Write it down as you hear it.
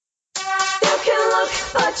look,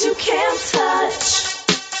 but you can't touch.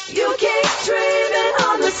 You keep dreaming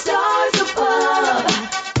on the stars above.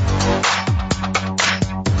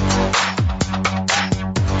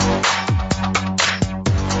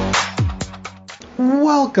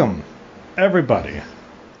 Welcome, everybody,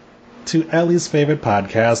 to Ellie's favorite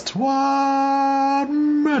podcast, Twat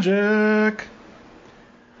Magic.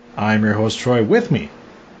 I'm your host, Troy. With me,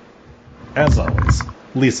 as always,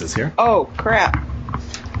 Lisa's here. Oh, crap.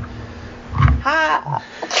 Hi.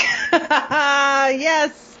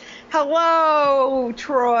 Yes. Hello,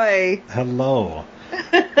 Troy. Hello.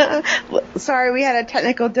 Sorry, we had a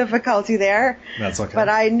technical difficulty there. That's okay. But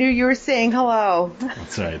I knew you were saying hello.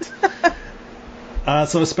 That's right.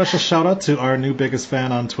 So a special shout out to our new biggest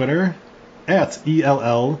fan on Twitter, at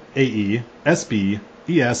ELLAESBESOS.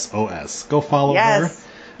 Go follow her.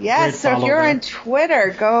 Yes, so if you're on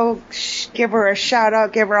Twitter, go give her a shout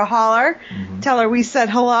out, give her a holler, Tell her we said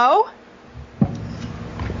hello.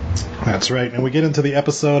 That's right, and we get into the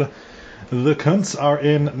episode. The cunts are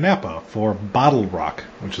in Napa for Bottle Rock,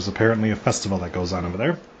 which is apparently a festival that goes on over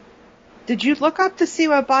there. Did you look up to see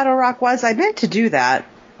what Bottle Rock was? I meant to do that.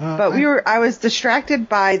 But I was distracted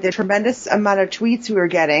by the tremendous amount of tweets we were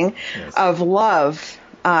getting of love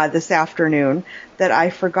this afternoon that I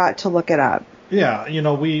forgot to look it up. Yeah, you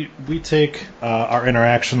know, we take our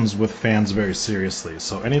interactions with fans very seriously.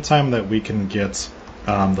 So anytime that we can get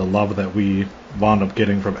the love that we wound up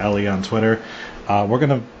getting from Ellie on Twitter, we're going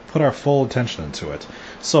to put our full attention into it.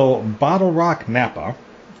 So Bottle Rock Napa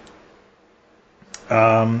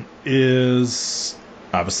is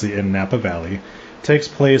obviously in Napa Valley. Takes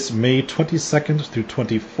place May 22nd through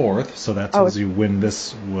 24th, so that tells you when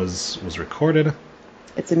this was recorded.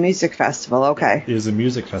 It's a music festival, okay. It is a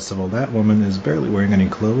music festival. That woman is barely wearing any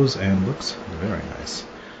clothes and looks very nice.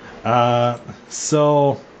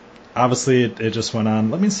 So, obviously, it just went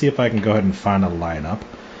on. Let me see if I can go ahead and find a lineup.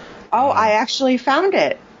 I actually found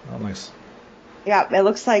it. Oh, nice. Yeah, it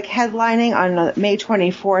looks like headlining on May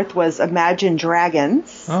 24th was Imagine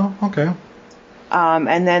Dragons. Oh, okay.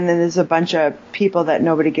 And then there's a bunch of people that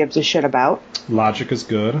nobody gives a shit about. Logic is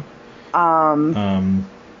good.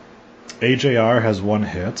 AJR has one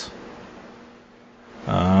hit.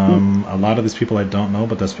 A lot of these people I don't know,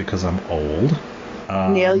 but that's because I'm old.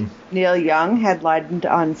 Neil Young headlined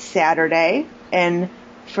on Saturday, and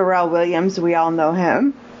Pharrell Williams, we all know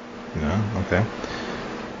him. Yeah, okay.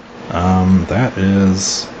 That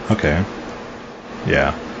is... Okay.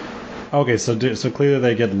 Yeah. Okay, so clearly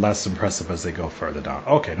they get less impressive as they go further down.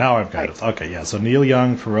 Okay, now I've got it. Okay, yeah, so Neil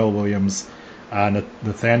Young, Pharrell Williams,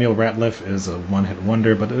 Nathaniel Rateliff is a one-hit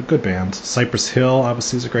wonder, but a good band. Cypress Hill,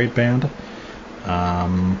 obviously, is a great band.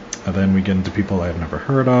 And then we get into people I've never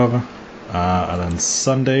heard of. And then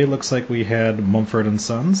Sunday, looks like we had Mumford &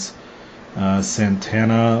 Sons.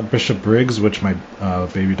 Santana, Bishop Briggs, which my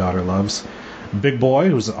baby daughter loves. Big Boy,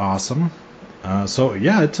 who's awesome. So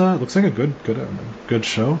yeah, it looks like a good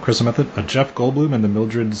show. Chris Method, Jeff Goldblum and the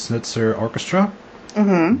Mildred Snitzer Orchestra.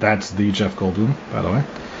 Mm-hmm. That's the Jeff Goldblum, by the way.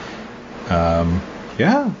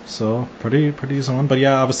 Yeah, so pretty decent one. But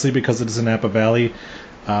yeah, obviously because it is in Napa Valley,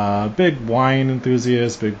 big wine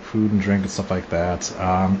enthusiasts, big food and drink and stuff like that.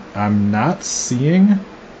 I'm not seeing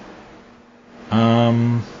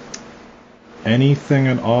anything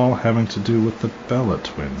at all having to do with the Bella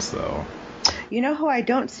twins, though. You know who I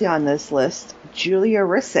don't see on this list? Julia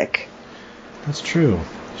Rissick. That's true.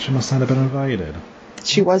 She must not have been invited.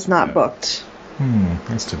 She was not booked.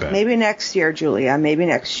 That's too bad. Maybe next year, Julia. Maybe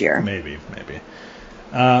next year. Maybe.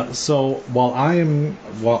 So while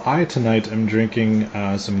I tonight am drinking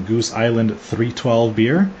some Goose Island 312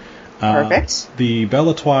 beer. Perfect. The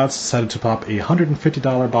Bella Twats decided to pop a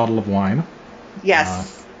 $150 bottle of wine.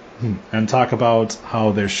 Yes. And talk about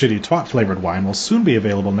how their shitty twat flavored wine will soon be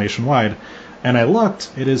available nationwide. And I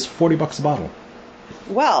looked, it is $40 a bottle.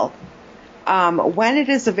 Well, when it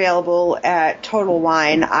is available at Total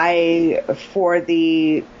Wine, for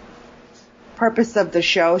the purpose of the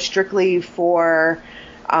show, strictly for,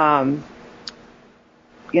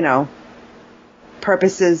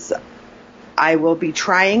 purposes, I will be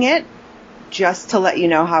trying it just to let you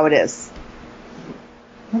know how it is.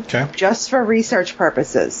 Okay. Just for research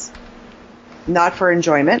purposes, not for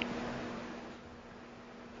enjoyment.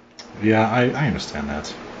 Yeah, I understand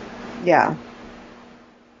that. Yeah.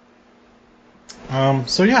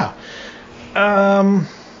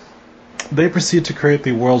 They proceed to create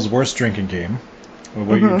the world's worst drinking game,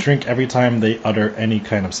 where you drink every time they utter any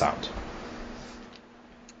kind of sound.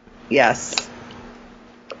 Yes.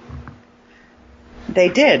 They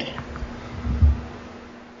did.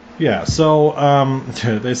 Yeah, so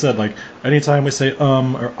they said, like, anytime we say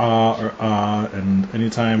or and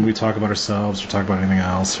anytime we talk about ourselves or talk about anything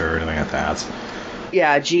else or anything like that.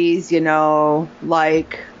 Yeah, geez,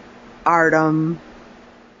 like, Artem,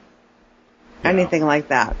 Yeah. anything like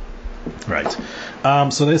that. Right.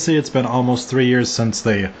 So they say it's been almost 3 years since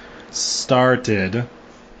they started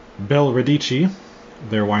Bel Radici,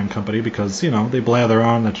 their wine company, because, they blather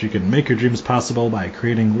on that you can make your dreams possible by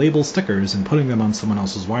creating label stickers and putting them on someone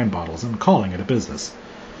else's wine bottles and calling it a business.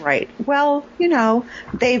 Right. Well,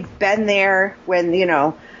 they've been there when,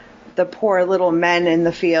 the poor little men in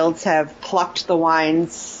the fields have plucked the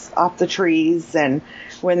wines off the trees, and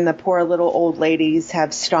when the poor little old ladies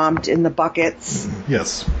have stomped in the buckets.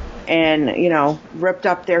 Yes. And, ripped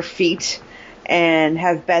up their feet, and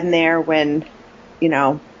have been there when,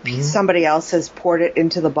 somebody else has poured it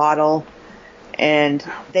into the bottle, and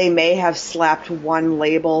they may have slapped one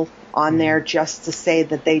label on there just to say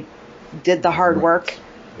that they did the hard work.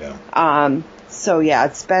 Yeah. So yeah,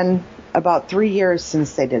 it's been about 3 years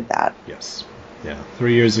since they did that. Yes. Yeah.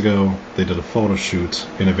 3 years ago, they did a photo shoot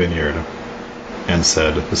in a vineyard and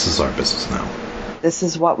said, "This is our business now. This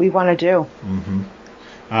is what we want to do." Mm-hmm.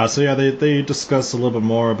 So yeah, they discuss a little bit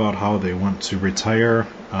more about how they want to retire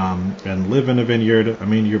and live in a vineyard. I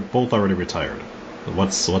mean, you're both already retired.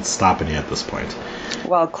 What's stopping you at this point?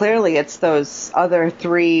 Well, clearly it's those other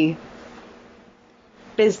 3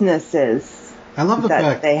 businesses I love the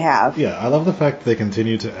fact they have. Yeah, I love the fact that they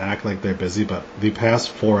continue to act like they're busy, but the past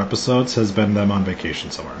 4 episodes has been them on vacation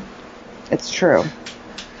somewhere. It's true.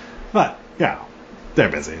 But yeah, they're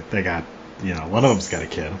busy. They got, one of them's got a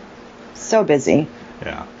kid. So busy.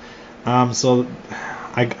 Yeah. So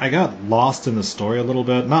I got lost in the story a little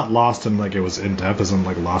bit. Not lost in like it was in depth, as in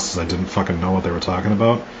like lost as I didn't fucking know what they were talking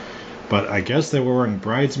about. But I guess they were wearing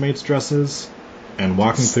bridesmaids' dresses and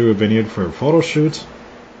walking through a vineyard for a photo shoot.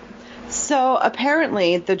 So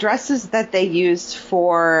apparently the dresses that they used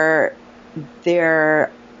for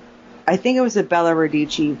their, I think it was a Bella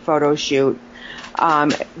Radici photo shoot,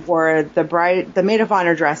 were the maid of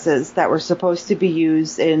honor dresses that were supposed to be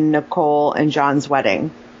used in Nicole and John's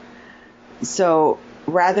wedding. So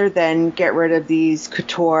rather than get rid of these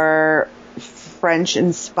couture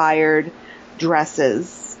French-inspired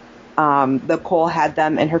dresses, Nicole had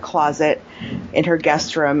them in her closet in her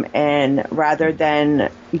guest room, and rather than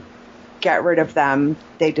get rid of them,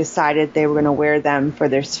 they decided they were going to wear them for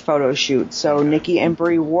this photo shoot. So Nikki and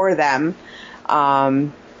Brie wore them,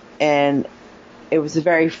 and it was a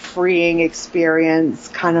very freeing experience,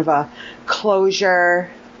 kind of a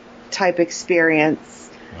closure type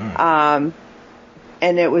experience.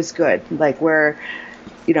 And it was good. Like where,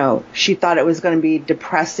 she thought it was going to be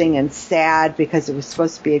depressing and sad because it was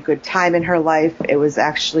supposed to be a good time in her life. It was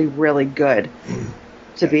actually really good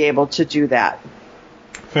to be able to do that.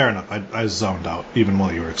 Fair enough. I zoned out even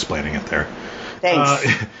while you were explaining it there.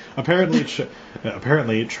 Thanks. Apparently,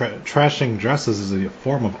 trashing dresses is a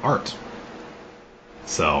form of art.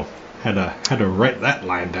 So had to write that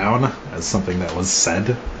line down as something that was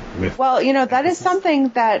said. Well, that is something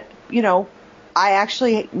that I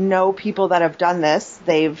actually know people that have done this.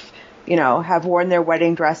 They've have worn their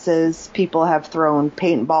wedding dresses. People have thrown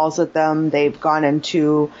paintballs at them. They've gone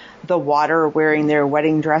into the water wearing their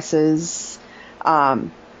wedding dresses.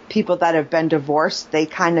 People that have been divorced, they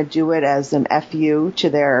kind of do it as an FU to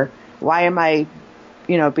their, why am I,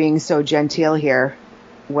 being so genteel here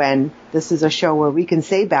when this is a show where we can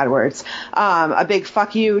say bad words. A big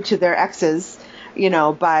fuck you to their exes,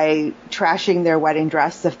 by trashing their wedding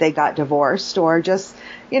dress if they got divorced, or just,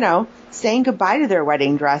 saying goodbye to their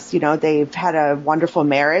wedding dress. They've had a wonderful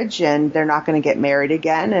marriage and they're not going to get married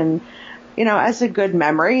again. And, as a good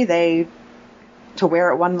memory, to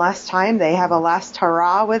wear it one last time, they have a last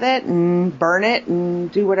hurrah with it and burn it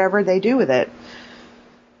and do whatever they do with it.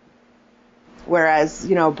 Whereas,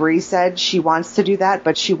 Brie said she wants to do that,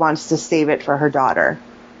 but she wants to save it for her daughter.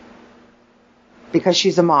 Because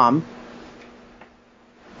she's a mom.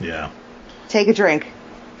 Yeah. Take a drink.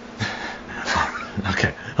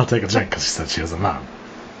 Okay, I'll take a drink because she said she was a mom.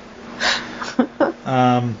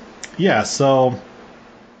 Yeah, so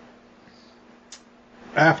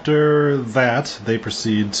after that, they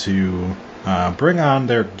proceed to bring on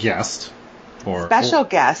their guest. Special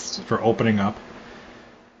guest. For opening up.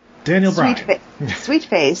 Daniel Bryan. Sweet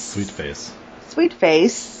face. Sweet face. Sweet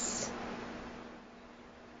face.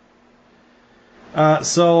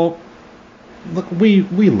 So, look, we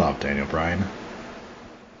love Daniel Bryan.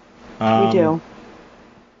 We do.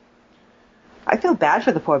 I feel bad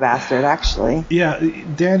for the poor bastard, actually. Yeah,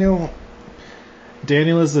 Daniel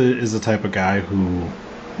is the type of guy who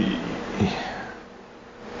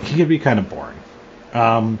he could be kind of boring.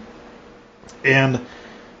 And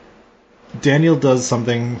Daniel does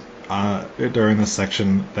something during this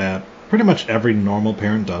section that pretty much every normal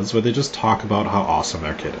parent does, where they just talk about how awesome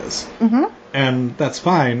their kid is. Mm-hmm. And that's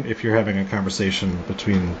fine if you're having a conversation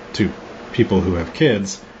between two people who have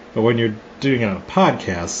kids, but when you're doing it on a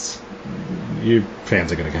podcast, your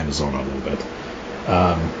fans are going to kind of zone out a little bit.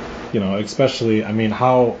 Especially, I mean,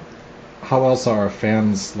 how else are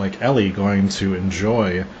fans like Ellie going to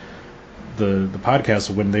enjoy the podcast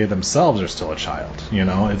when they themselves are still a child?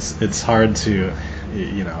 It's hard to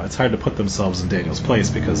put themselves in Daniel's place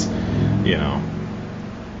because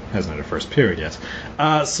hasn't had a first period yet.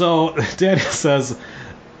 So Daniel says,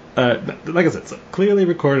 like I said, it's clearly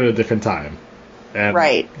recorded at a different time. And,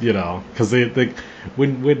 right. Because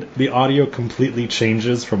when the audio completely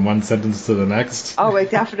changes from one sentence to the next. Oh,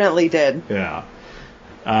 it definitely did. Yeah.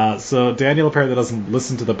 So Daniel apparently doesn't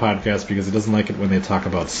listen to the podcast because he doesn't like it when they talk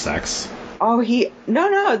about sex. Oh,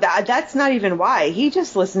 that's not even why. He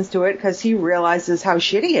just listens to it because he realizes how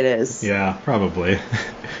shitty it is. Yeah, probably.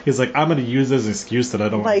 He's like, I'm going to use this excuse that I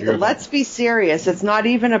don't want to hear about. Let's be serious. It's not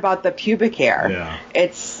even about the pubic hair. Yeah.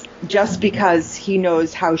 It's just because he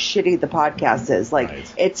knows how shitty the podcast is.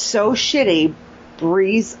 Right. It's so shitty,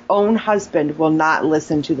 Bree's own husband will not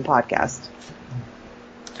listen to the podcast.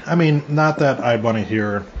 I mean, not that I'd want to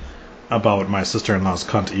hear about my sister-in-law's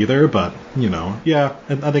cunt either, but, yeah,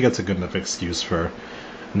 I think it's a good enough excuse for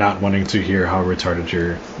not wanting to hear how retarded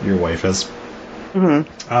your wife is.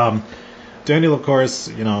 Mm-hmm. Daniel, of course,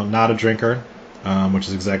 not a drinker, which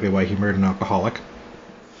is exactly why he married an alcoholic.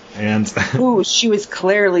 And ooh, she was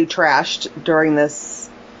clearly trashed during this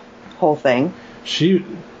whole thing.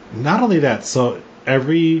 Not only that, so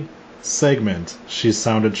every segment she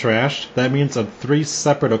sounded trashed. That means on 3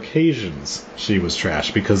 separate occasions she was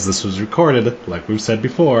trashed, because this was recorded, like we've said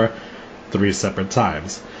before, 3 separate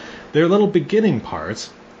times. Their little beginning part,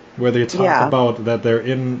 where they talk about that they're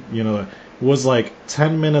in, was like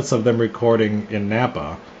 10 minutes of them recording in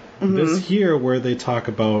Napa. Mm-hmm. This here, where they talk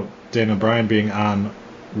about Daniel Bryan being on,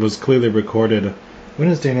 was clearly recorded. When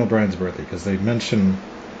is Daniel Bryan's birthday? Because they mention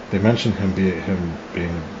him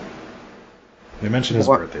being. They mention his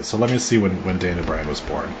birthday. So let me see when Daniel Bryan was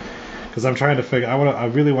born. Because I'm trying to figure. I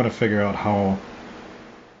really want to figure out how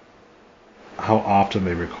often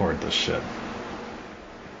they record this shit.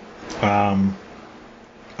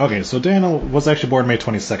 Okay, so Daniel was actually born May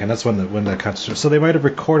 22nd. That's when the Constitution. So they might have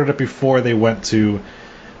recorded it before they went to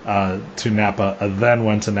Napa, and then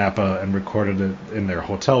went to Napa and recorded it in their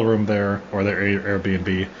hotel room there, or their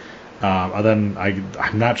Airbnb. And then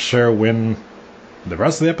I'm not sure when the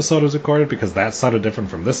rest of the episode was recorded, because that sounded different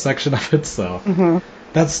from this section of it. So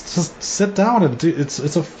that's just sit down and do. It's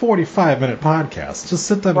a 45-minute podcast. Just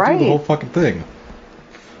sit down and do the whole fucking thing.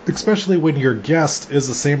 Especially when your guest is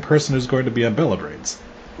the same person who's going to be on Bella Braids.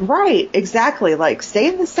 Right, exactly. Stay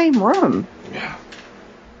in the same room. Yeah.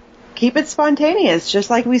 Keep it spontaneous, just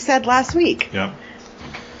like we said last week. Yep.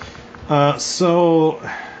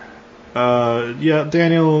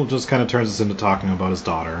 Daniel just kind of turns us into talking about his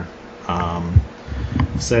daughter.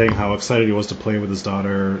 Saying how excited he was to play with his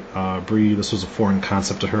daughter. Bree, this was a foreign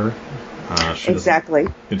concept to her. She exactly.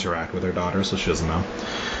 doesn't interact with her daughter, so she doesn't know.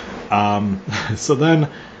 So then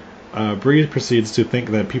Bree proceeds to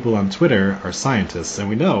think that people on Twitter are scientists, and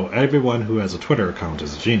we know everyone who has a Twitter account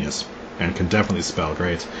is a genius and can definitely spell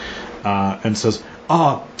great. And says,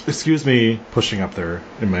 excuse me, pushing up their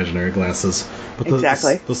imaginary glasses. But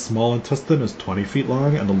the small intestine is 20 feet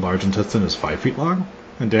long and the large intestine is 5 feet long?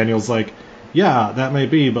 And Daniel's like, yeah, that may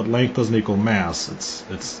be, but length doesn't equal mass.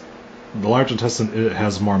 It's the large intestine, it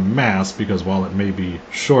has more mass because while it may be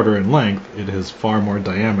shorter in length, it has far more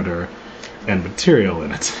diameter and material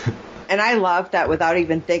in it. And I love that without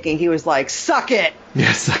even thinking, he was like, suck it!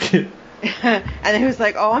 Yeah, suck it. And he was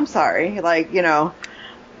like, oh, I'm sorry.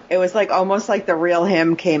 It was almost like the real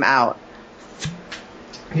him came out.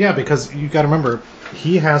 Yeah, because you got to remember,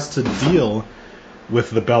 he has to deal with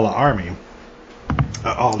the Bella Army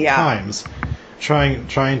all the times,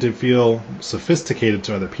 trying to feel sophisticated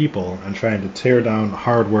to other people and trying to tear down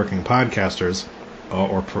hardworking podcasters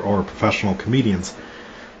or professional comedians.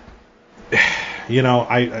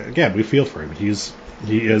 We feel for him. He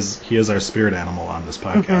is our spirit animal on this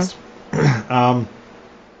podcast. Mm-hmm.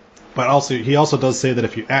 But also, he also does say that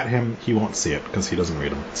if you at him, he won't see it because he doesn't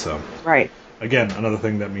read them. So, right. Again, another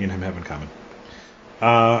thing that me and him have in common.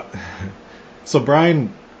 So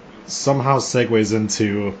Brian somehow segues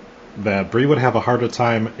into that Bree would have a harder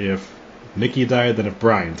time if Nikki died than if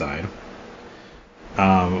Brian died.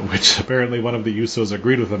 Which apparently one of the Usos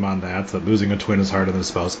agreed with him on that losing a twin is harder than a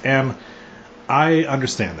spouse. And I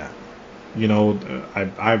understand that.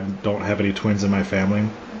 I don't have any twins in my family.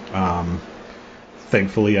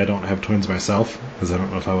 Thankfully, I don't have twins myself, because I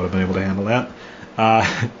don't know if I would have been able to handle that.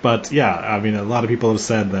 But yeah, I mean, a lot of people have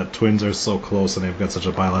said that twins are so close and they've got such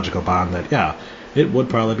a biological bond that, yeah, it would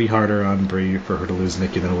probably be harder on Bree for her to lose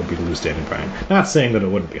Nikki than it would be to lose Danny and Brian. Not saying that it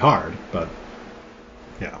wouldn't be hard, but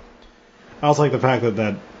yeah. I also like the fact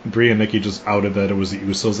that Bree and Nikki just outed that it was the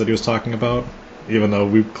Usos that he was talking about, even though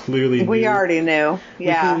we clearly We already knew.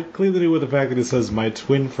 Yeah. We clearly knew with the fact that he says, my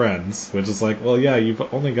twin friends, which is like, well, yeah, you've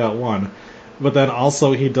only got one. But then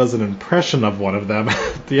also he does an impression of one of them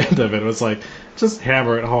at the end of it. It was like, just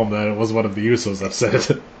hammer it home that it was one of the Usos that said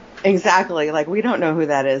it. Exactly. Like, we don't know who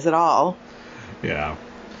that is at all. Yeah.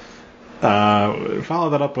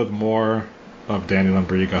 Follow that up with more of Daniel and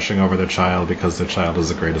Bree gushing over their child because their child is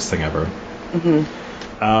the greatest thing ever.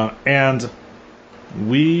 Mm-hmm. And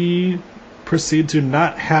we proceed to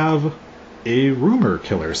not have a rumor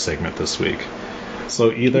killer segment this week.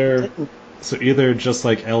 So either just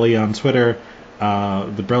like Ellie on Twitter,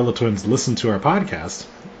 the Brella twins listened to our podcast,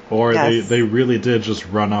 or yes. they really did just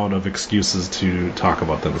run out of excuses to talk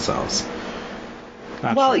about themselves.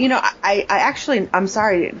 Well, you know, I actually, I'm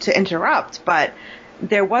sorry to interrupt, but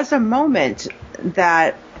there was a moment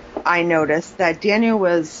that I noticed that Daniel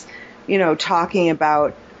was, you know, talking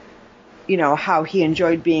about, you know, how he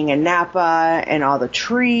enjoyed being in Napa and all the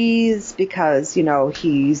trees because, you know,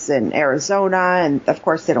 he's in Arizona and of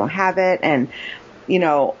course they don't have it. And, you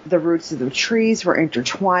know, the roots of the trees were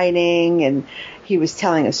intertwining, and he was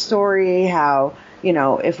telling a story how, you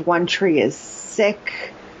know, if one tree is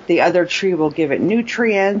sick, the other tree will give it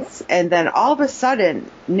nutrients. And then all of a sudden,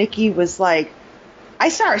 Nikki was like, I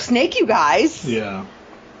saw a snake, you guys. Yeah.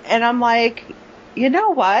 And I'm like, you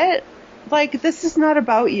know what? Like, this is not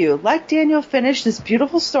about you. Let Daniel finish this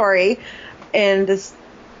beautiful story and this,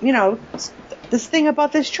 you know, this thing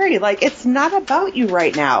about this tree. Like, it's not about you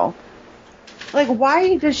right now. Like,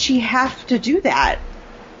 why does she have to do that?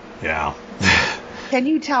 Yeah. Can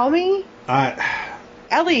you tell me?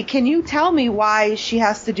 Ellie, can you tell me why she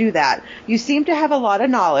has to do that? You seem to have a lot of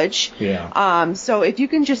knowledge. Yeah. So if you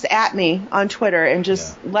can just at me on Twitter and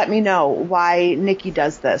just let me know why Nikki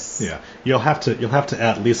does this. Yeah. You'll have to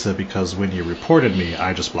at Lisa because when you reported me,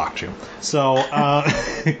 I just blocked you. So,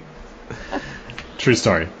 true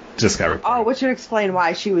story. Just got reported. Oh, which would explain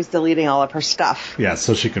why she was deleting all of her stuff. Yeah,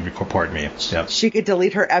 so she could report me. Yep. She could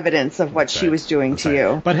delete her evidence of what she was doing to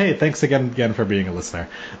you. But hey, thanks again for being a listener.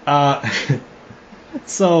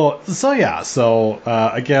 So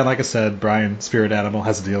again, like I said, Brian, spirit animal,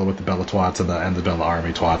 has to deal with the Bella Twats and the Bella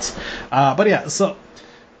Army Twats. But yeah, so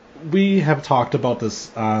we have talked about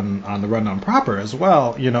this on the Rundown proper as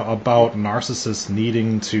well, you know, about narcissists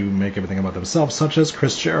needing to make everything about themselves, such as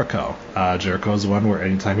Chris Jericho. Jericho is one where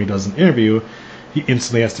anytime he does an interview, he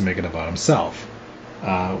instantly has to make it about himself.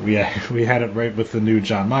 We had it right with the new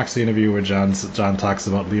John Moxley interview where John talks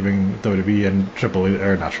about leaving WWE and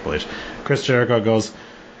not Triple H. Chris Jericho goes,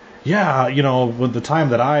 yeah, you know, with the time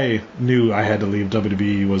that I knew I had to leave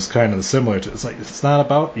WWE was kind of similar to. It's like, it's not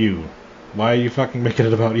about you. Why are you fucking making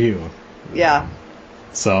it about you? Yeah.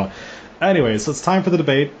 So, anyways, so it's time for the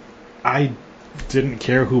debate. I didn't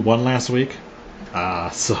care who won last week,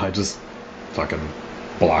 so I just fucking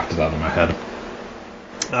blocked it out of my head.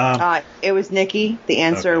 It was Nikki. The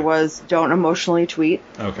answer was don't emotionally tweet.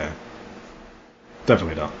 Okay.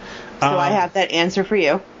 Definitely don't. So I have that answer for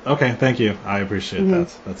you. Okay, thank you. I appreciate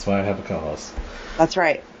that. That's why I have a co-host. That's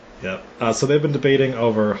right. Yep. So they've been debating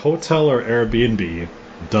over hotel or Airbnb.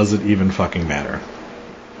 Does it even fucking matter?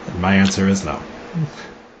 And my answer is no.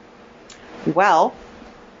 Well,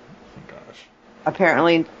 Oh gosh.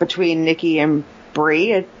 Apparently between Nikki and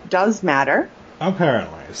Bree, it does matter.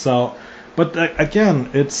 Apparently. So, but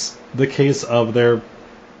again, it's the case of they're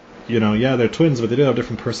twins, but they do have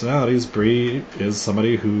different personalities. Bree is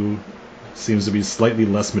somebody who seems to be slightly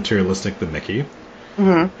less materialistic than Nikki.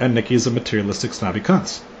 Mm-hmm. And Nikki's a materialistic snobby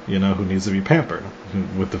cunt, you know, who needs to be pampered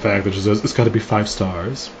with the fact that she says it's got to be 5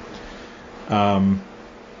 stars.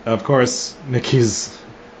 Of course, Nikki's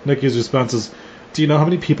response is, do you know how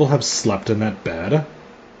many people have slept in that bed?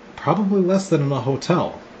 Probably less than in a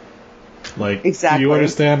hotel. Like, exactly. Do you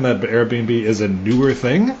understand that Airbnb is a newer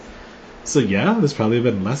thing? So yeah, there's probably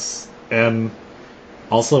been less, and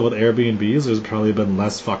also with Airbnbs, there's probably been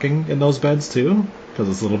less fucking in those beds too, because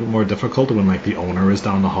it's a little bit more difficult when like the owner is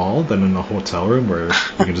down the hall than in a hotel room where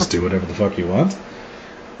you can just do whatever the fuck you want.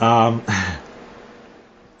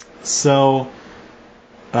 So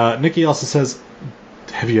Nikki also says,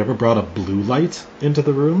 have you ever brought a blue light into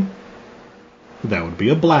the room? That would be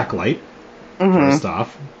a black light, first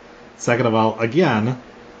off. Second of all, again,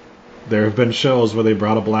 there have been shows where they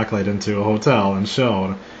brought a black light into a hotel and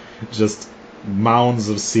shown just mounds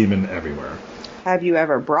of semen everywhere. Have you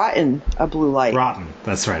ever brought in a blue light? Rotten.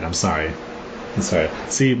 That's right. I'm sorry. That's right.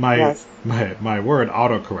 See, my word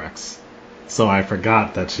autocorrects, so I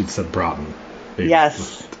forgot that she'd said Broughton.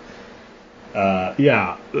 Yes.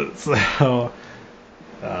 Yeah. So,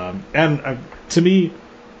 and to me,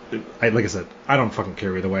 like I said, I don't fucking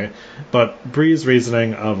care either way. But Bree's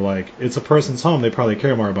reasoning of like it's a person's home, they probably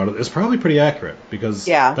care more about it, is probably pretty accurate because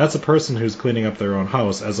that's a person who's cleaning up their own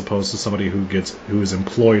house as opposed to somebody who's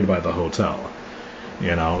employed by the hotel.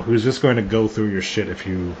 You know, who's just going to go through your shit if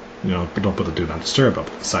you don't put the do not disturb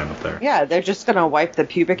sign up there. Yeah, they're just going to wipe the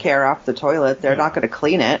pubic hair off the toilet. They're not going to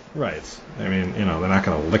clean it. Right. I mean, they're not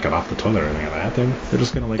going to lick it off the toilet or anything like that. They're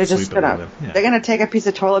just going to sweep it. They're going to take a piece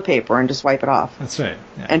of toilet paper and just wipe it off. That's right.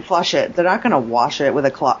 Yeah. And flush it. They're not going to wash it with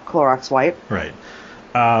a Clorox wipe. Right.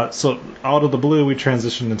 So out of the blue, we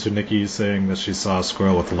transitioned into Nikki saying that she saw a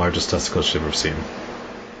squirrel with the largest testicles she'd ever seen.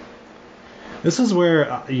 This is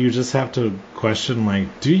where you just have to question,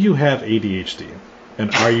 like, do you have ADHD?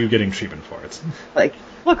 And are you getting treatment for it? Like,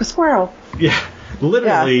 look, a squirrel. Yeah,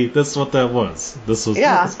 literally, that's what that was. This was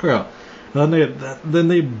a squirrel. Then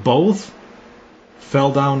they both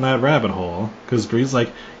fell down that rabbit hole, because Bree's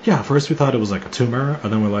like, yeah, first we thought it was like a tumor,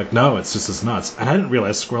 and then we're like, no, it's just his nuts. And I didn't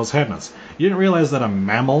realize squirrels had nuts. You didn't realize that a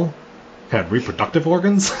mammal had reproductive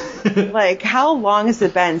organs? Like, how long has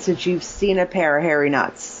it been since you've seen a pair of hairy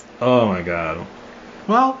nuts? Oh my god.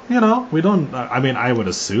 Well, we don't... I mean, I would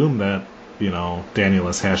assume that, Daniel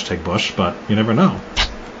is #Bush, but you never know.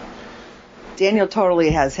 Daniel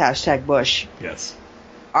totally has #Bush. Yes.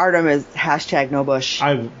 Artem is #NoBush.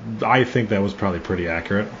 I think that was probably pretty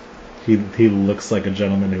accurate. He looks like a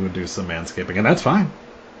gentleman who would do some manscaping, and that's fine.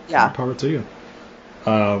 Yeah. Power to you.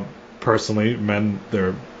 Personally, men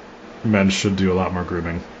should do a lot more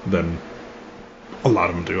grooming than a lot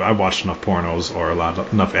of them do. I watched enough pornos or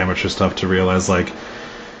enough amateur stuff to realize, like,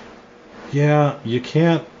 yeah, you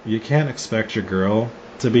can't expect your girl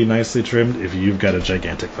to be nicely trimmed if you've got a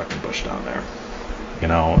gigantic fucking bush down there.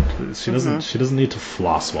 She doesn't need to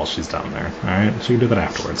floss while she's down there. All right, she can do that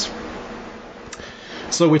afterwards.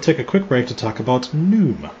 So we take a quick break to talk about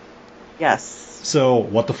Noom. Yes. So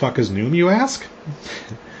what the fuck is Noom, you ask?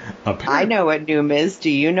 I know what Noom is. Do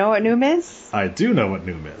you know what Noom is? I do know what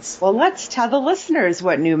Noom is. Well, let's tell the listeners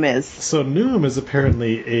what Noom is. So Noom is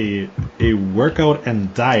apparently a workout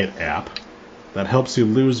and diet app that helps you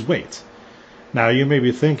lose weight. Now, you may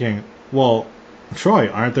be thinking, well, Troy,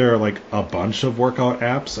 aren't there like a bunch of workout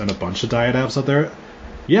apps and a bunch of diet apps out there?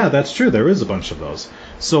 Yeah, that's true. There is a bunch of those.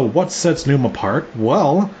 So what sets Noom apart?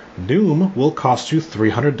 Well, Noom will cost you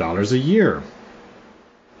 $300 a year.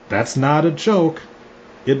 That's not a joke.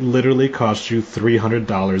 It literally costs you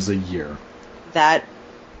 $300 a year. That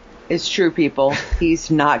is true, people.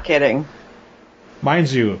 He's not kidding.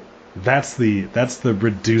 Mind you, that's the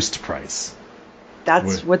reduced price.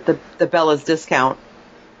 That's with the Bella's discount.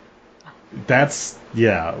 That's,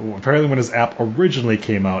 yeah. Apparently when his app originally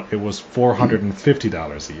came out, it was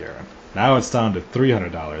 $450 a year. Now it's down to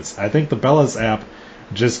 $300. I think the Bella's app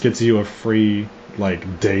just gets you a free,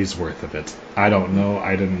 day's worth of it. I don't know.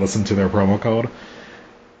 I didn't listen to their promo code.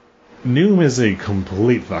 Noom is a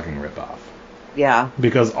complete fucking ripoff. Yeah.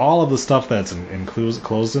 Because all of the stuff that's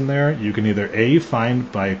enclosed in there, you can either A,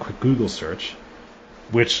 find by a quick Google search,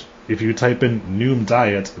 which, if you type in Noom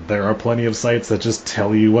Diet, there are plenty of sites that just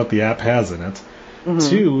tell you what the app has in it. Mm-hmm.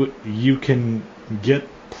 2, you can get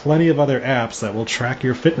plenty of other apps that will track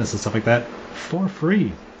your fitness and stuff like that for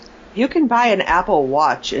free. You can buy an Apple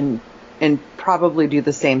Watch and probably do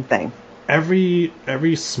the same thing. Every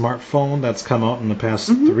smartphone that's come out in the past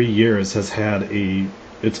 3 years has had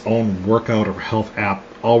its own workout or health app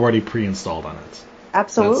already pre-installed on it.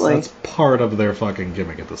 Absolutely. That's part of their fucking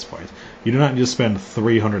gimmick at this point. You do not just spend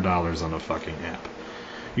 $300 on a fucking app.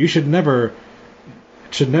 You should never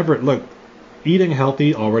look. Eating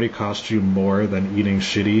healthy already costs you more than eating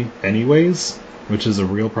shitty anyways, which is a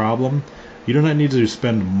real problem. You do not need to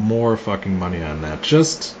spend more fucking money on that.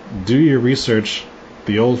 Just do your research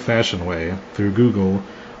the old-fashioned way through Google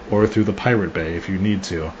or through the Pirate Bay if you need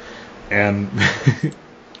to, and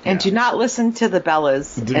and do not listen to the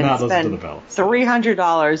Bellas. Do not listen to the Bellas.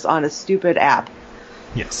 $300 on a stupid app.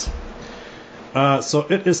 Yes. So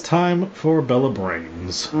it is time for Bella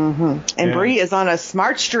Brains. Mm-hmm. And Bree is on a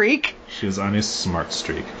smart streak. She is on a smart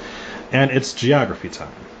streak, and it's geography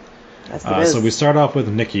time. Yes, it is. So we start off with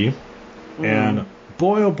Nikki, and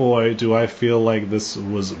boy, oh boy, do I feel like this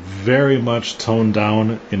was very much toned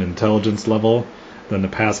down in intelligence level than the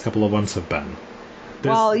past couple of ones have been.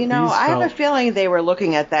 Well, I have a feeling they were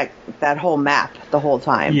looking at that whole map the whole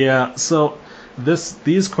time. Yeah, so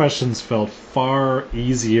these questions felt far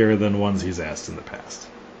easier than ones he's asked in the past.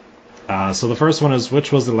 So the first one is,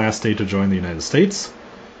 which was the last state to join the United States?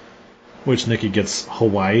 Which Nikki gets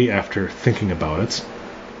Hawaii after thinking about it.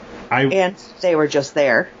 And they were just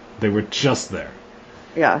there. They were just there.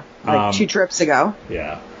 Yeah, like 2 trips ago.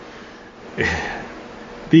 Yeah.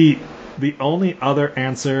 The only other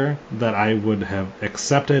answer that I would have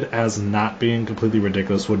accepted as not being completely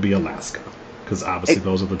ridiculous would be Alaska. Because obviously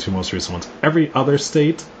those are the 2 most recent ones. Every other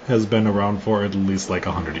state has been around for at least like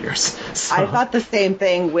 100 years. So. I thought the same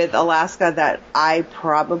thing with Alaska, that I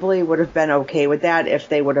probably would have been okay with that if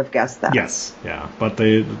they would have guessed that. Yes, yeah. But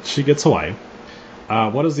she gets Hawaii.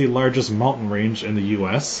 What is the largest mountain range in the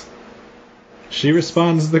U.S.? She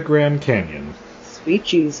responds the Grand Canyon. Sweet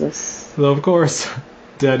Jesus. So of course,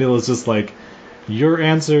 Daniel is just like, your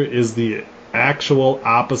answer is the actual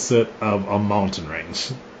opposite of a mountain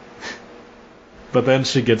range. But then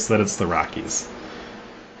she gets that it's the Rockies.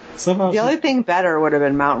 Somehow the only thing better would have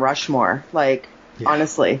been Mount Rushmore. Like, yeah.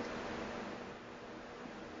 Honestly.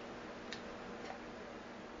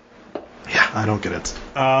 Yeah, I don't get it.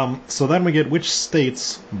 So then we get which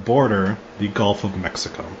states border the Gulf of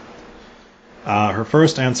Mexico. Her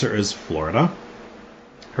first answer is Florida.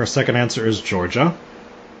 Her second answer is Georgia.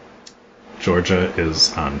 Georgia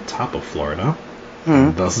is on top of Florida.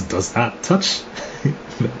 And thus does not touch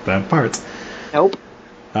that part. Nope.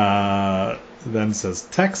 Then says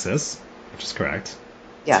Texas, which is correct.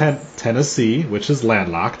 Yes. Tennessee, which is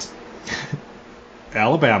landlocked.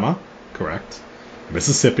 Alabama, correct.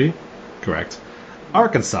 Mississippi, correct.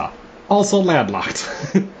 Arkansas, also landlocked.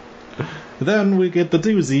 Then we get the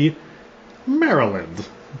doozy, Maryland.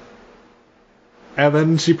 And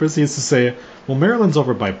then she proceeds to say, well, Maryland's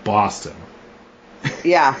over by Boston.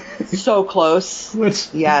 Yeah, so close.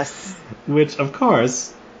 Yes. Which, of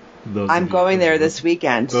course... I'm going there this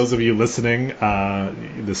weekend. Those of you listening,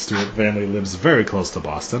 the Stewart family lives very close to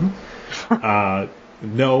Boston.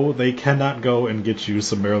 No, they cannot go and get you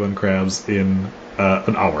some Maryland crabs in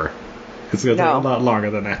an hour. It's going to take a lot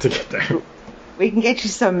longer than that to get there. We can get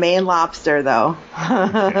you some Maine lobster, though.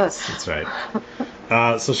 Yes, that's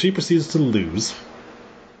right. So she proceeds to lose.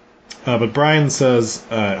 But Brian says,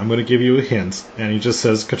 I'm going to give you a hint. And he just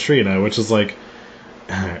says Katrina, which is like...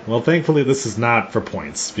 Well, thankfully this is not for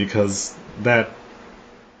points, because that...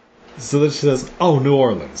 So then she says, oh, New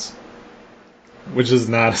Orleans. Which is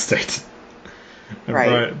not a state. And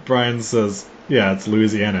right. Brian says, yeah, it's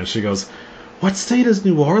Louisiana. And she goes, what state is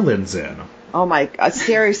New Orleans in? Oh my God,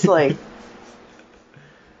 seriously.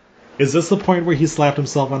 Is this the point where he slapped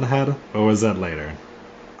himself on the head? Or was that later?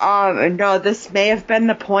 No, this may have been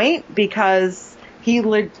the point, because he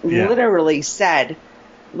literally said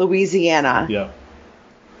Louisiana. Yeah.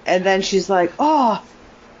 And then she's like, oh,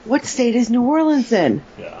 what state is New Orleans in?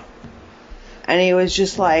 Yeah. And he was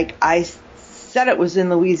just like, I said it was in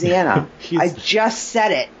Louisiana. I just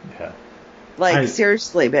said it. Yeah. Like,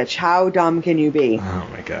 seriously, bitch, how dumb can you be? Oh,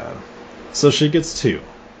 my God. So she gets 2.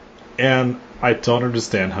 And I don't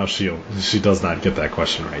understand how she does not get that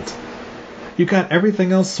question right. You got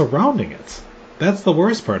everything else surrounding it. That's the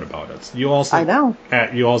worst part about it. I know.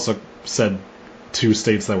 You also said 2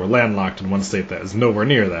 states that were landlocked and 1 state that is nowhere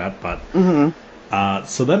near that, but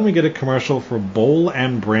so then we get a commercial for bowl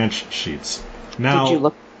and branch sheets. Now, did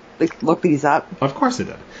you look these up? Of course I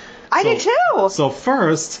did. I did too. So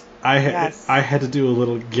first, I had to do a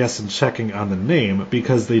little guess and checking on the name,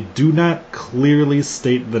 because they do not clearly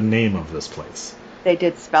state the name of this place. They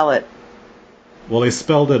did spell it. Well, they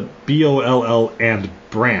spelled it B-O-L-L and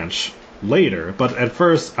branch later, but at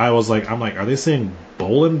first I'm like, are they saying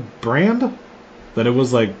bowl and brand? That it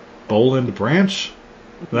was like bowl and branch?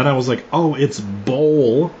 Then I was like, oh, it's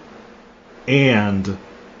bowl and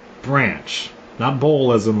branch. Not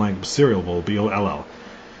bowl as in like cereal bowl, B-O-L-L.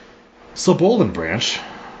 So bowl and branch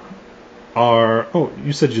are... Oh,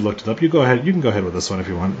 you said you looked it up. You go ahead. You can go ahead with this one if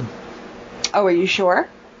you want. Oh, are you sure?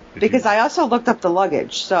 Because I also looked up the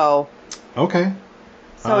luggage, so... Okay.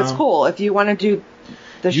 So it's cool. If you want to do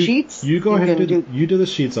the sheets... You go ahead and do the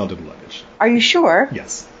sheets, I'll do the luggage. Are you sure?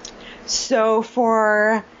 Yes. So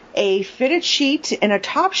for a fitted sheet and a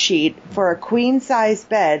top sheet for a queen-size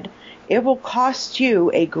bed, it will cost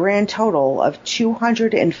you a grand total of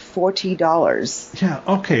 $240. Yeah,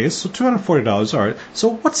 okay, so $240, all right.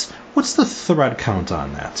 So what's the thread count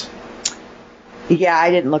on that? Yeah,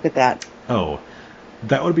 I didn't look at that. Oh,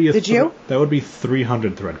 that would be Did you? That would be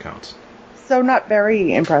 300 thread count. So not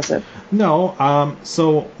very impressive. No,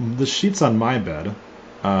 so the sheets on my bed,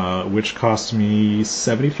 which cost me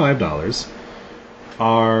 $75,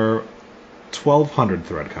 are 1,200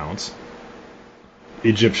 thread count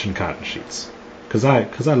Egyptian cotton sheets. Because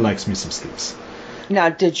I likes me some sleeves. Now,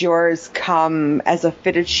 did yours come as a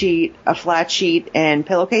fitted sheet, a flat sheet, and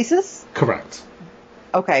pillowcases? Correct.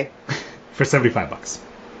 Okay. For $75.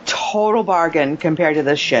 Total bargain compared to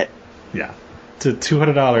this shit. Yeah. To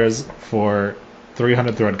 $200 for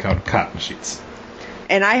 300 thread count cotton sheets.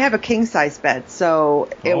 And I have a king size bed, so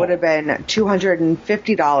it would have been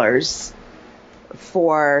 $250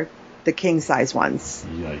 for the king size ones.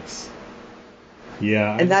 Yikes.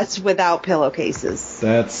 Yeah. And that's without pillowcases.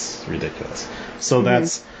 That's ridiculous. So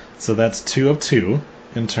that's 2 of 2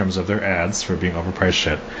 in terms of their ads for being overpriced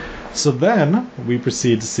shit. So then we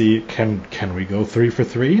proceed to see can we go 3 for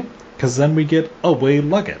 3? Because then we get away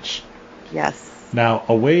luggage. Yes. Now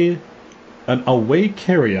an away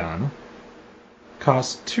carry-on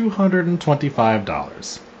costs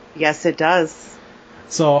 $225. Yes, it does.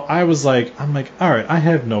 So I'm like, all right, I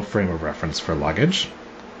have no frame of reference for luggage.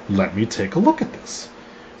 Let me take a look at this.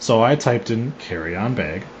 So I typed in carry-on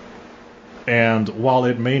bag, and while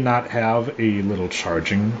it may not have a little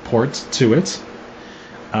charging port to it,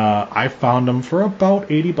 I found them for about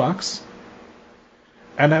 $80,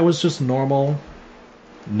 and that was just normal,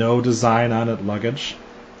 no design on it luggage.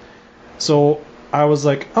 So I was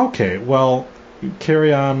like, okay, well,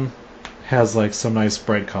 carry-on has like some nice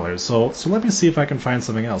bright colors, so let me see if I can find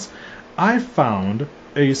something else. I found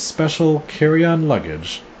a special carry-on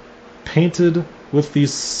luggage painted with the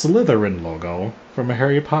Slytherin logo from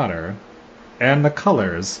Harry Potter and the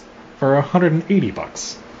colors for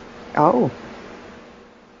 $180. Oh.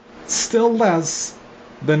 Still less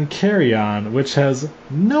than carry-on, which has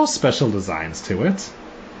no special designs to it,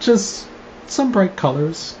 just some bright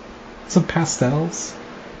colors, some pastels.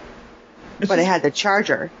 But it had the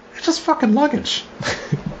charger. It's just fucking luggage.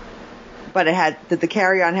 But did the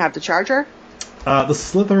carry-on have the charger? The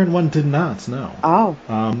Slytherin one did not, no. Oh.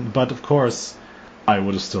 But of course, I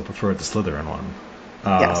would have still preferred the Slytherin one.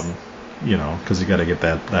 Yes. You know, because you got to get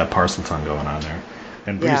that parcel tongue going on there.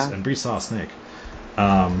 And Bree saw a snake.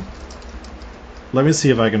 Let me see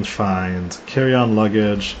if I can find carry-on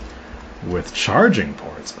luggage with charging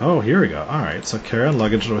ports. Oh, here we go. All right, so carry-on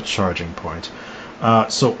luggage with charging point.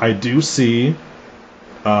 So I do see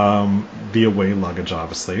the away luggage,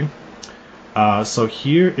 obviously. So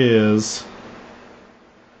here is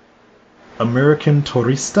American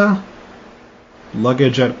Tourista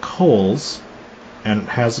luggage at Kohl's, and it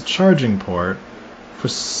has a charging port for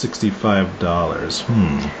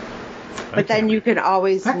 $65. But then you can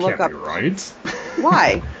always look up. That can't be right.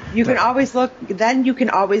 Why? You can always look. Then you can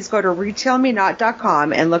always go to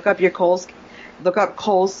retailmenot.com and look up your Kohl's. Look up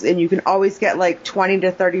Kohl's, and you can always get like 20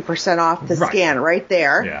 to 30% off the scan right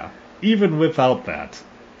there. Yeah. Even without that,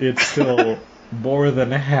 it's still more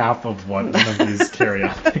than half of what one of these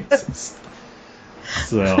carry-on things is.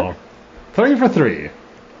 So, 3 for 3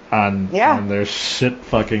 on their shit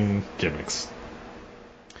fucking gimmicks.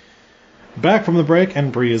 Back from the break,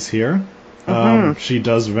 and Bree is here. She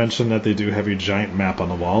does mention that they do have a giant map on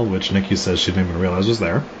the wall, which Nikki says she didn't even realize was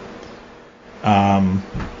there.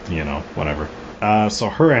 You know, whatever. So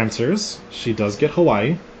her answers, she does get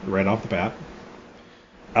Hawaii right off the bat.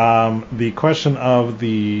 The question of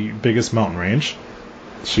the biggest mountain range,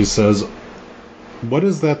 she says, what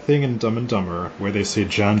is that thing in Dumb and Dumber where they say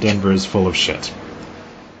John Denver is full of shit?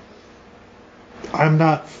 I'm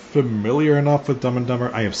not familiar enough with Dumb and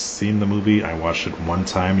Dumber. I have seen the movie. I watched it one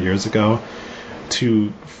time years ago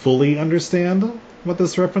to fully understand what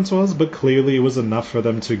this reference was, but clearly it was enough for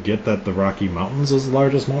them to get that the Rocky Mountains is the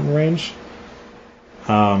largest mountain range.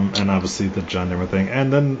 And obviously the John Denver thing.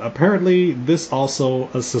 And then apparently this also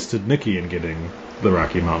assisted Nikki in getting the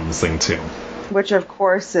Rocky Mountains thing too. Which of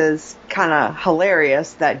course is kind of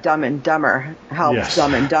hilarious that Dumb and Dumber helps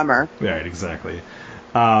Dumb and Dumber. Right, exactly.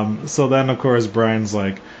 So then of course Brian's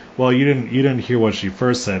like, well, you didn't hear what she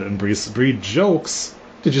first said, and Bree jokes,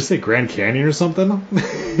 did you say Grand Canyon or something?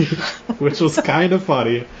 Which was kind of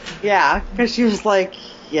funny. Yeah, because she was like,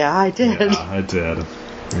 yeah, I did. Yeah, I did.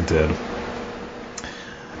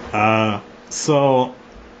 So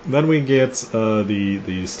then we get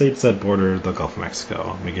the states that border the Gulf of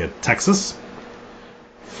Mexico. We get Texas,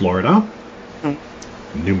 Florida,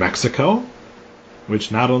 New Mexico,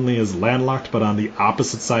 which not only is landlocked but on the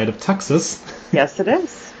opposite side of Texas. Yes, it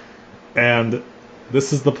is. And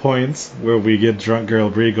this is the point where we get drunk girl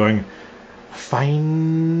Bree going,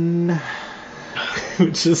 fine,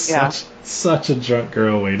 which is such a drunk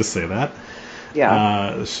girl way to say that.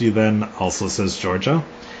 Yeah. She then also says Georgia.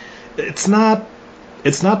 It's not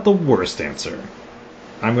the worst answer.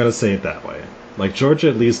 I'm going to say it that way. Like, Georgia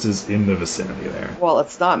at least is in the vicinity there. Well,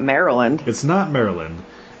 it's not Maryland. It's not Maryland.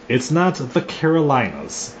 It's not the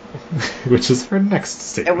Carolinas, which is her next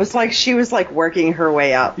statement. It was like she was like working her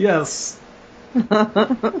way up. Yes.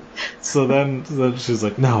 So then she's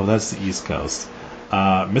like, no, that's the East Coast.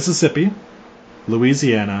 Mississippi,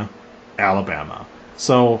 Louisiana, Alabama.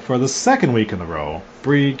 So for the second week in a row,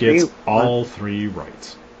 Bree gets all three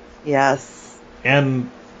right. Yes. And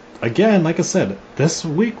again, like I said, this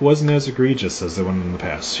week wasn't as egregious as the one in the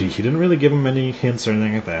past. He didn't really give him any hints or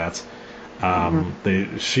anything like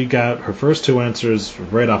that. She got her first two answers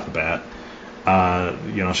right off the bat.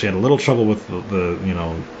 She had a little trouble with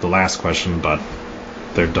the last question, but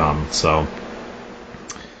they're dumb. So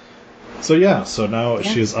now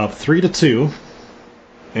she's up 3-2,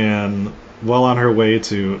 and well on her way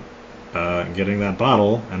to getting that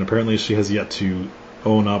bottle. And apparently, she has yet to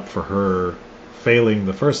own up for her failing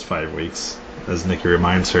the first 5 weeks, as Nikki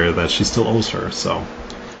reminds her that she still owes her. So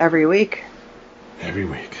every week.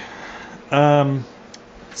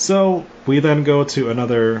 So we then go to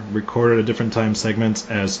another recorded at a different time segment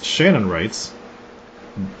as Shannon writes,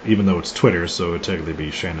 even though it's Twitter, so it would technically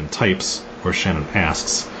be Shannon types or Shannon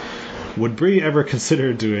asks, would Bree ever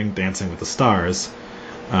consider doing Dancing with the Stars?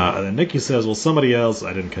 And then Nikki says, well, somebody else,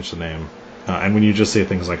 I didn't catch the name. And when you just say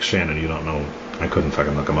things like Shannon, you don't know, I couldn't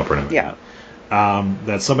fucking look them up or anything. Yeah.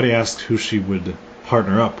 That somebody asked who she would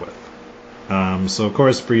partner up with. So of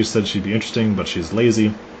course Bree said she'd be interesting, but she's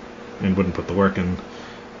lazy and wouldn't put the work in.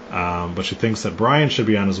 But she thinks that Brian should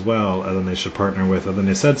be on as well, and then they should partner with. And then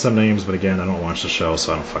they said some names, but again, I don't watch the show,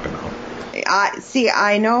 so I don't fucking know.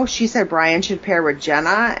 I know she said Brian should pair with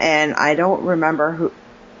Jenna, and I don't remember who.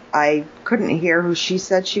 I couldn't hear who she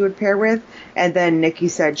said she would pair with, and then Nikki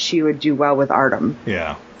said she would do well with Artem.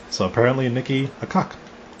 Yeah. So apparently Nikki a cock.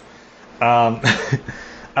 And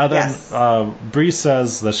then Bree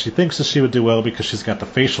says that she thinks that she would do well because she's got the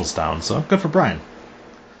facials down. So good for Brian.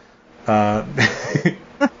 And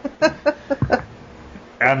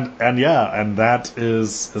that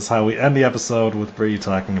is how we end the episode, with Bree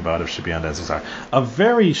talking about if she'd be on Dancing Star. A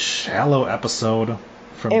very shallow episode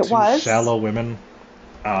from two shallow women.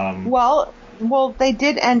 Well, they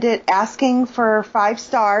did end it asking for 5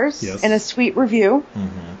 stars and a sweet review,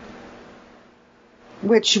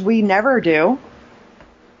 which we never do.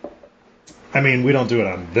 I mean, we don't do it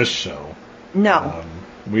on this show. No,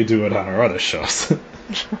 we do it on our other shows.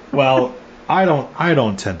 Well, I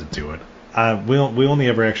don't tend to do it. We only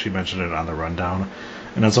ever actually mention it on the rundown,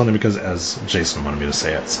 and that's only because as Jason wanted me to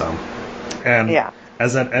say it. So, and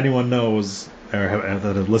as that anyone knows or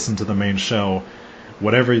that have listened to the main show,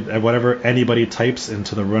 whatever anybody types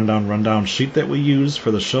into the rundown sheet that we use for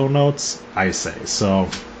the show notes, I say. So,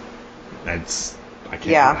 I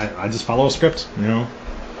just follow a script, you know.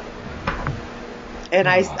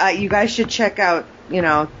 And you guys should check out,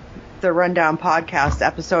 the Rundown Podcast,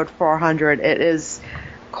 episode 400. It is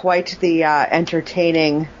quite the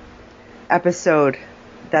entertaining episode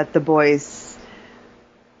that the boys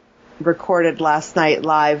recorded last night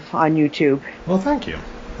live on YouTube. Well, thank you.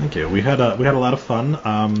 We had a lot of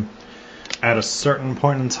fun. At a certain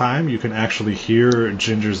point in time, you can actually hear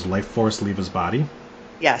Ginger's life force leave his body.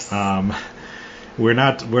 Yes. We're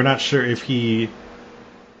not sure if he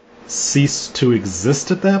ceased to exist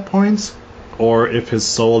at that point, or if his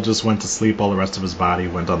soul just went to sleep while the rest of his body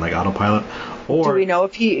went on like autopilot. Or do we know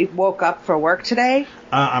if he woke up for work today?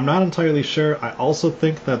 I'm not entirely sure. I also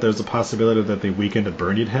think that there's a possibility that they weekend at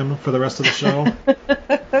Bernie'd him for the rest of the show.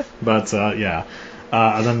 But yeah.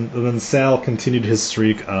 And then Sal continued his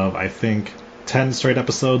streak of, I think, 10 straight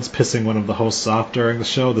episodes pissing one of the hosts off during the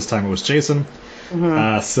show. This time it was Jason.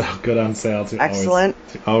 So good on Sal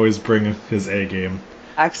to always bring his A game.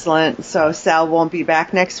 Excellent. So Sal won't be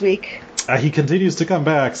back next week? He continues to come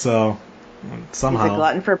back, so somehow. He's a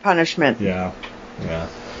glutton for punishment. Yeah.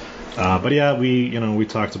 But yeah, we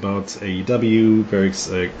talked about AEW very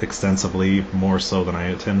extensively, more so than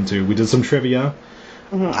I intend to. We did some trivia.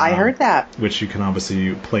 I heard that. Which you can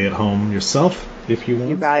obviously play at home yourself if you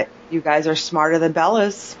want. You guys are smarter than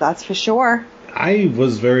Bellas, that's for sure. I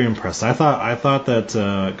was very impressed. I thought that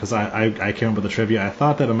because I came up with the trivia, I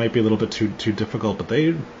thought that it might be a little bit too difficult, but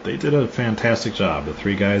they did a fantastic job. The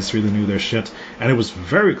 3 guys really knew their shit, and it was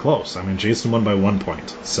very close. I mean, Jason won by 1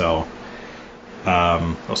 point. So,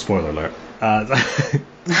 spoiler alert.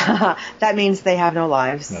 That means they have no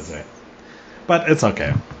lives. That's right. But it's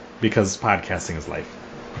okay because podcasting is life.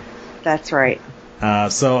 That's right.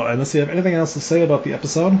 So, unless you have anything else to say about the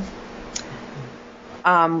episode.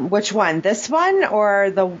 Which one? This one or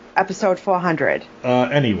the episode 400?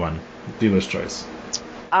 Any one. Dealer's choice.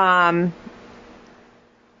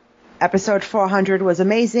 Episode 400 was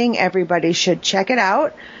amazing. Everybody should check it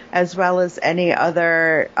out, as well as any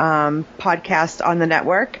other podcast on the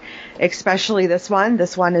network, especially this one.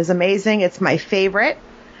 This one is amazing. It's my favorite.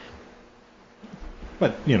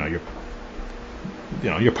 But,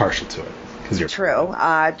 you're partial to it because you're True.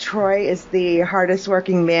 Troy is the hardest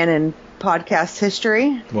working man in podcast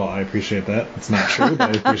history. Well, I appreciate that. It's not true,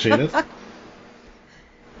 but I appreciate it.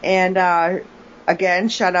 And again,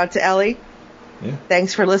 shout out to Ellie. Yeah.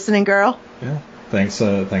 Thanks for listening, girl. Yeah.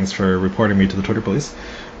 Thanks for reporting me to the Twitter police.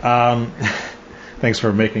 Thanks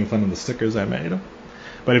for making fun of the stickers I made.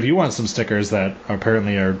 But if you want some stickers that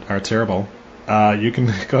apparently are terrible, you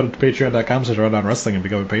can go to patreon.com/rundown wrestling and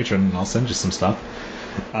become a patron, and I'll send you some stuff.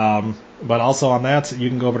 But also on that, you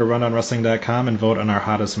can go over to rundownwrestling.com and vote on our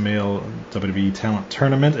hottest male WWE talent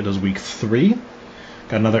tournament. It is week 3.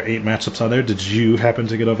 Got another 8 matchups on there. Did you happen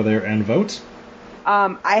to get over there and vote?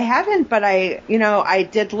 I haven't, but I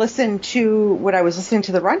did listen to what I was listening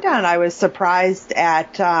to the rundown. I was surprised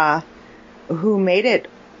at who made it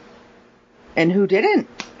and who didn't.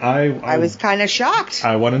 I was kind of shocked.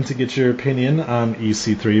 I wanted to get your opinion on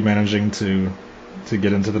EC3 managing to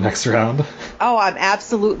get into the next round. Oh, I'm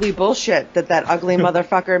absolutely bullshit that ugly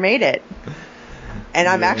motherfucker made it. And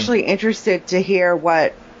I'm actually interested to hear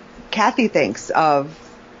what Kathy thinks of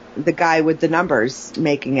the guy with the numbers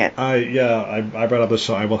making it. I brought up the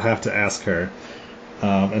show. I will have to ask her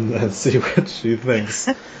and see what she thinks.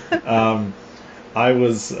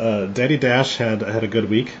 Daddy Dash had a good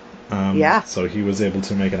week. So he was able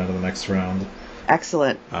to make it out of the next round.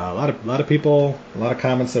 Excellent. A lot of people, a lot of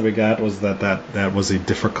comments that we got was that was a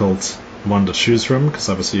difficult one to choose from because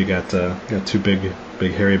obviously you got 2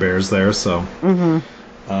 big hairy bears there. So,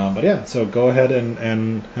 but yeah, so go ahead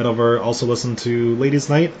and head over. Also listen to Ladies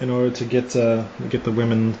Night in order to get the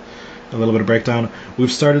women a little bit of breakdown.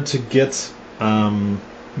 We've started to get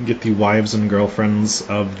the wives and girlfriends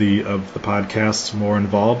of the podcast more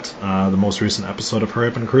involved. The most recent episode of Hurry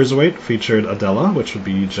Up and Cruiserweight featured Adela, which would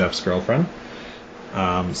be Jeff's girlfriend.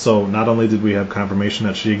 So not only did we have confirmation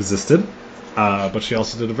that she existed, but she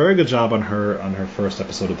also did a very good job on her first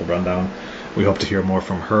episode of the rundown. We hope to hear more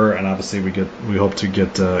from her, and obviously we hope to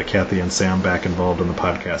get Kathy and Sam back involved in the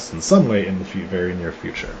podcast in some way in the very near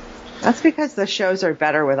future. That's because the shows are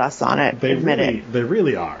better with us on it. They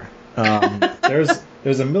really are.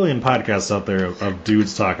 There's a million podcasts out there of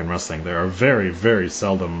dudes talking wrestling. There are very, very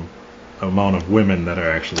seldom amount of women that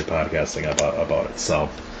are actually podcasting about it. So,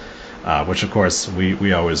 which of course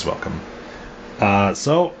we always welcome.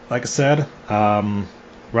 So, like I said,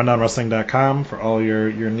 rundownwrestling.com for all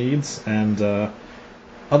your needs, and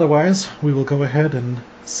otherwise we will go ahead and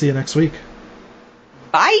see you next week.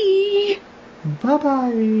 Bye. Bye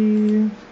bye.